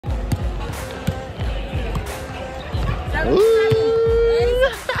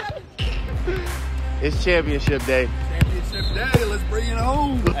It's championship day. Championship day, let's bring it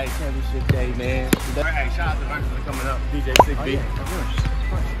home. Hey, championship day, man. Hey, shout out to Versus coming up. DJ 6B.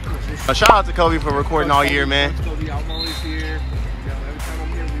 Shout out to Kobe for recording all year, man. Kobe, I'm always here. Every time I'm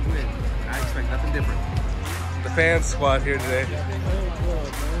here, we win. I expect nothing different. The fan squad here today.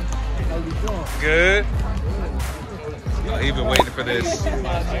 Good. Oh, he been waiting for this.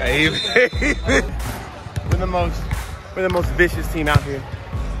 Hey, We're the most vicious team out here.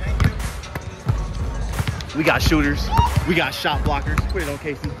 We got shooters. We got shot blockers. Put it on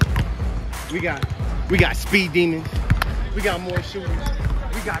Casey. We got speed demons. We got more shooters.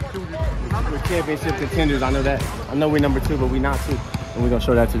 We got shooters. We're championship contenders. I know that. I know we're number 2, but we're not 2. And we're gonna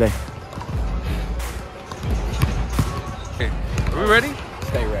show that today. Okay. Are we ready?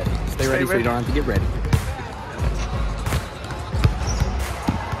 Stay ready. Stay ready so you don't have to get ready.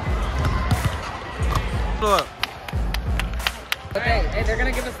 Pull up. Okay, hey, they're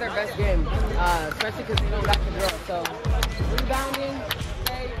gonna give us their best game, especially because we don't got the drill. So, rebounding,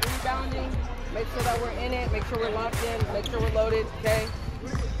 okay, rebounding. Make sure that we're in it. Make sure we're locked in. Make sure we're loaded, okay?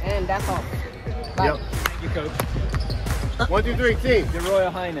 And that's all. Bye. Yep. Thank you, Coach. 1, 2, 3, team. Your Royal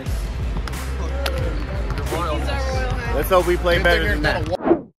Highness. Let's hope we play better than that.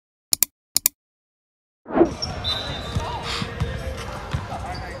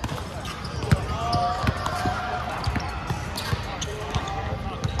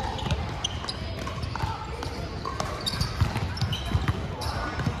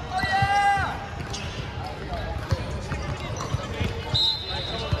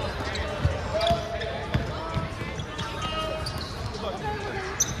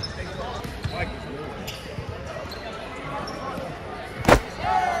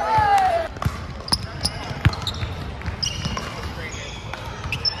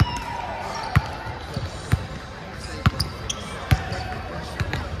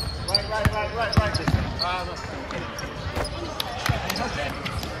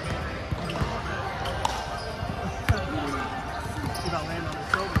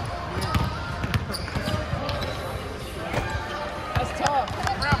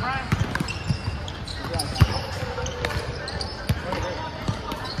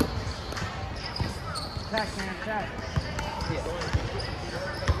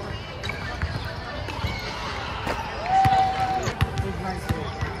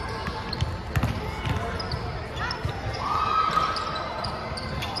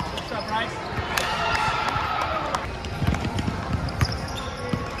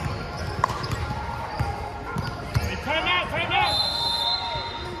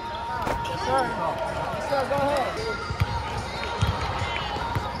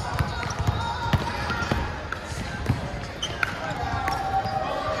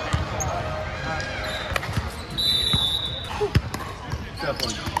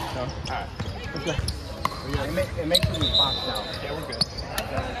 And make sure we box out. Yeah, we're good.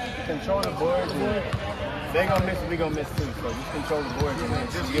 Control the boards. They're gonna miss, we gonna miss too. So just control the boards and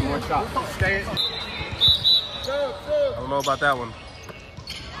then just get more shots. Stay. I don't know about that one.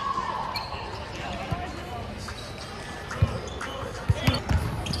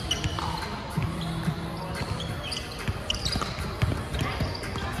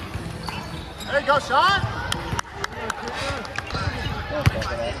 There you go, Sean.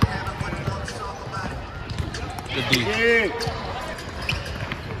 Good D.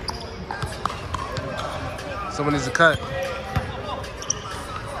 Someone needs to cut.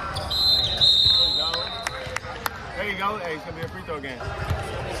 There you go. Hey, it's gonna be a free throw game.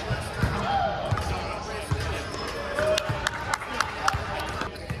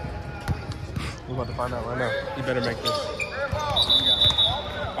 We're about to find out right now. You better make this.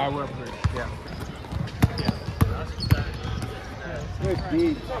 I will. Yeah. Good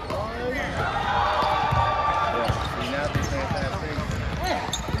deed. See, now they're saying fast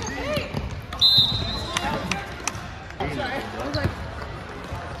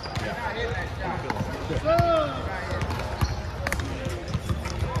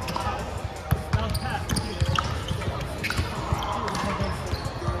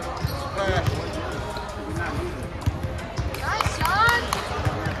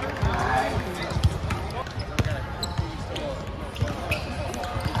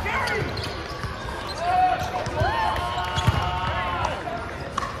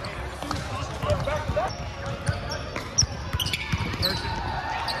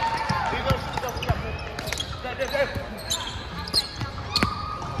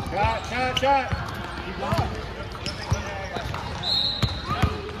Shot. Keep going.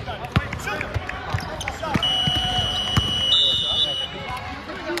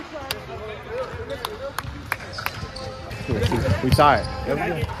 We tired.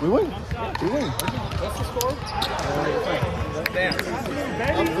 We win. We win. What's the score? Damn.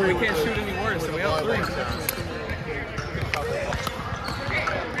 We can't shoot any worse, so we have 3.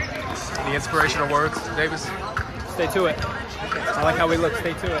 Any inspirational words, Davis? Stay to it. I like how we look.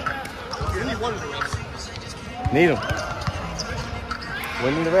 Stay to it. Need them.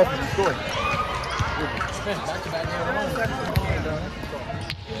 Winning the rest is the score.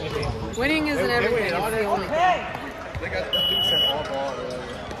 Winning isn't everything. It's the only thing. They got all ball.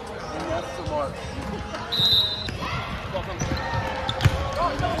 That's smart.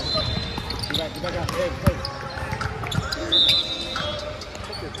 Get back out. Hey.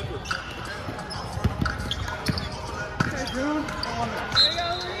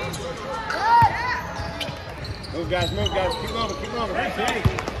 Move guys, keep moving. Hey.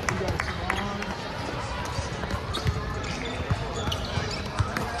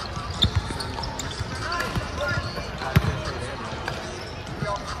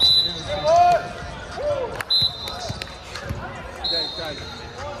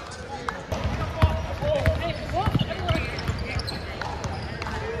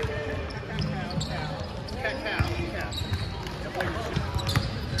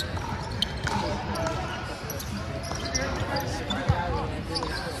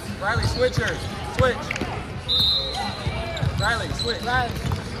 Riley, switcher. Switch. Riley, switch. Riley.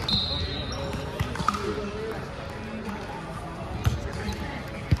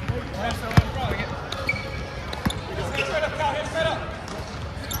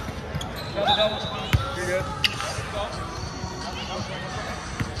 You're good.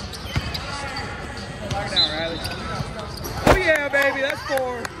 Lock it down, Riley. Oh yeah, baby, that's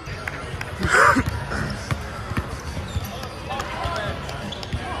 4.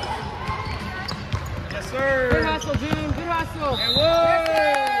 Yes, sir. Good hustle, June. Good hustle. And Yes, whoa! sir.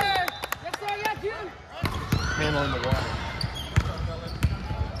 Yes, sir. Yeah, June. Handling the water.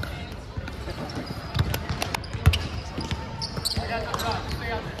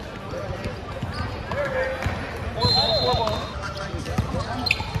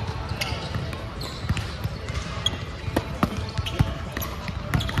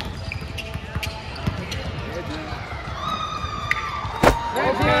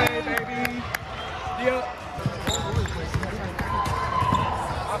 Okay, baby. Yep.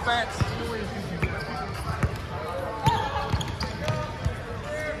 Offense.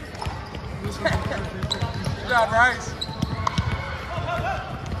 Good job, Rice.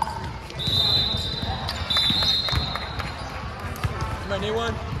 You might need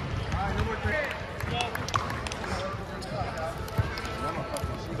one.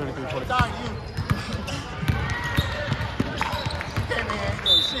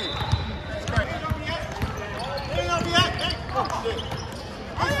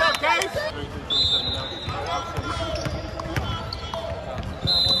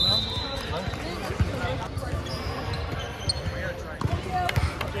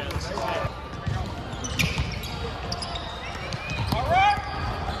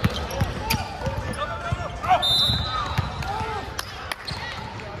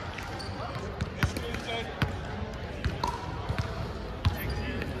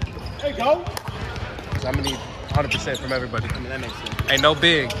 There you go. I'm gonna need 100% from everybody. I mean, that makes sense. Ain't no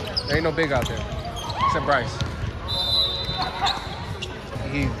big. There ain't no big out there. Except Bryce.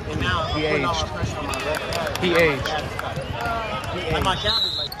 He aged. He aged. And my cap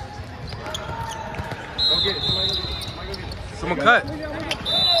is like. Go get it. Someone cut.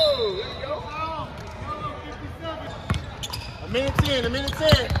 A minute 10.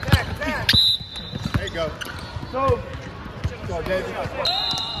 There you go. So David.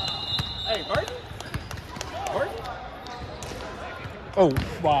 Hey, Bert. Oh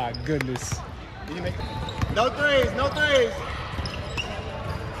my goodness. Did you make it? No threes.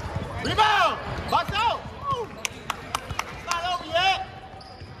 Rebound. Box out. Woo. It's not over yet.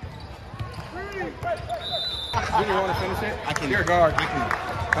 You want to finish it? I can. You're a guard. I can.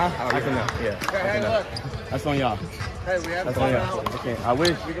 Huh? I can. Yeah. Hey, look. That's on y'all. Hey, we have That's to on find y'all. out. I can't. I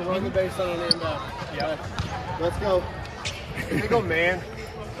wish. We can run the base on an inbound. Yeah. Let's go. Here you go, man.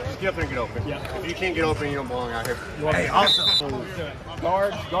 Just get up there and get open. Yeah. If you can't get open, you don't belong out here. Hey, also.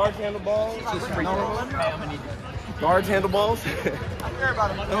 Guards handle balls. Guards handle balls.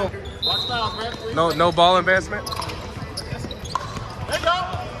 Watch fouls, man. Please. No ball advancement. There you go.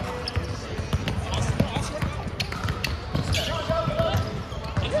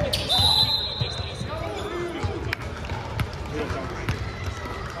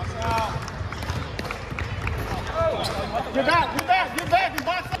 Get back. Get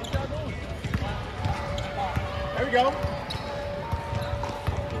box. There we go.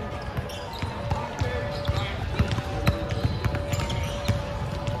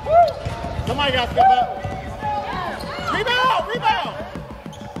 Somebody got to step up. Rebound! Rebound!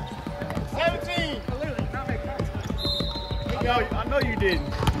 17! Yo, I know you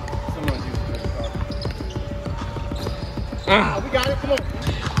didn't. Someone used we got it, come on.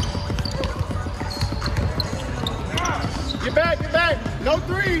 Get back, get back. No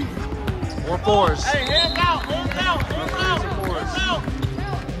threes. 4 4s. Hey, hands out, hands out, hands out, hands out.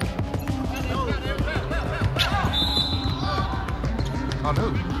 On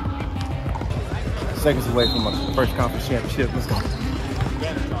who? Seconds away from my first conference championship. Let's go.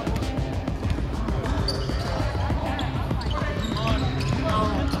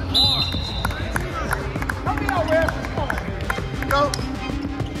 Go.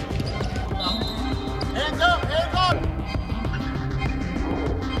 Hands up, hands up.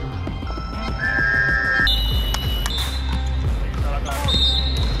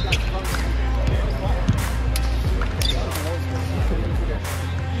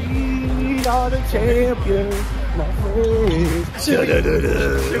 We are the champions, my friends.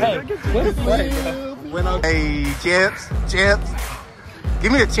 Hey, champs, champs.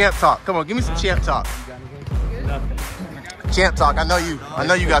 Give me a champ talk. Come on, give me some champ talk. Champ talk. I know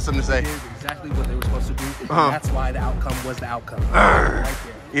you got something to say. Did exactly what they were supposed to do. And that's why the outcome was the outcome. Right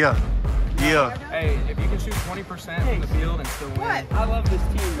there. Yeah. Yeah. Hey, if you can shoot 20% from the field and still win, I love this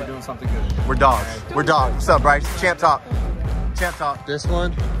team. you're doing something good. We're dogs. We're dogs. What's up, Bryce? Champ talk. Champ talk. This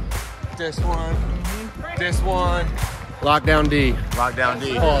one. This one. This one. Lockdown D. Lockdown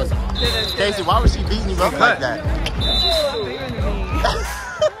D. Pause. Casey, why was she beating you up like that?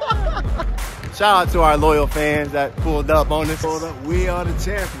 Shout out to our loyal fans that pulled up on this. We are the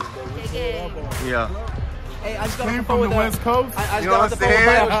champions. Yeah. Hey, I just got Came from the West Coast. I You know what I'm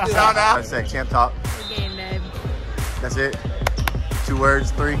saying? Shout out. I said champ talk. Game, babe. That's it. 2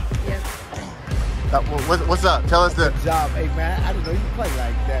 words, 3. Yes. What's up? Tell us the. Good job. Hey, man, I didn't know you play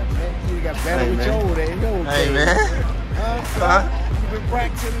like that, man. You got better Hey, with man. your old age. Hey, man. You've been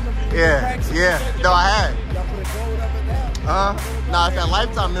practicing. Yeah. No, I had. Y'all put a gold up in that. Nah, it's that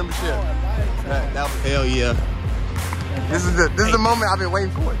lifetime membership. That hell yeah. This is the moment I've been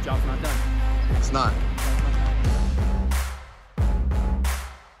waiting for. Job's not done. It's not.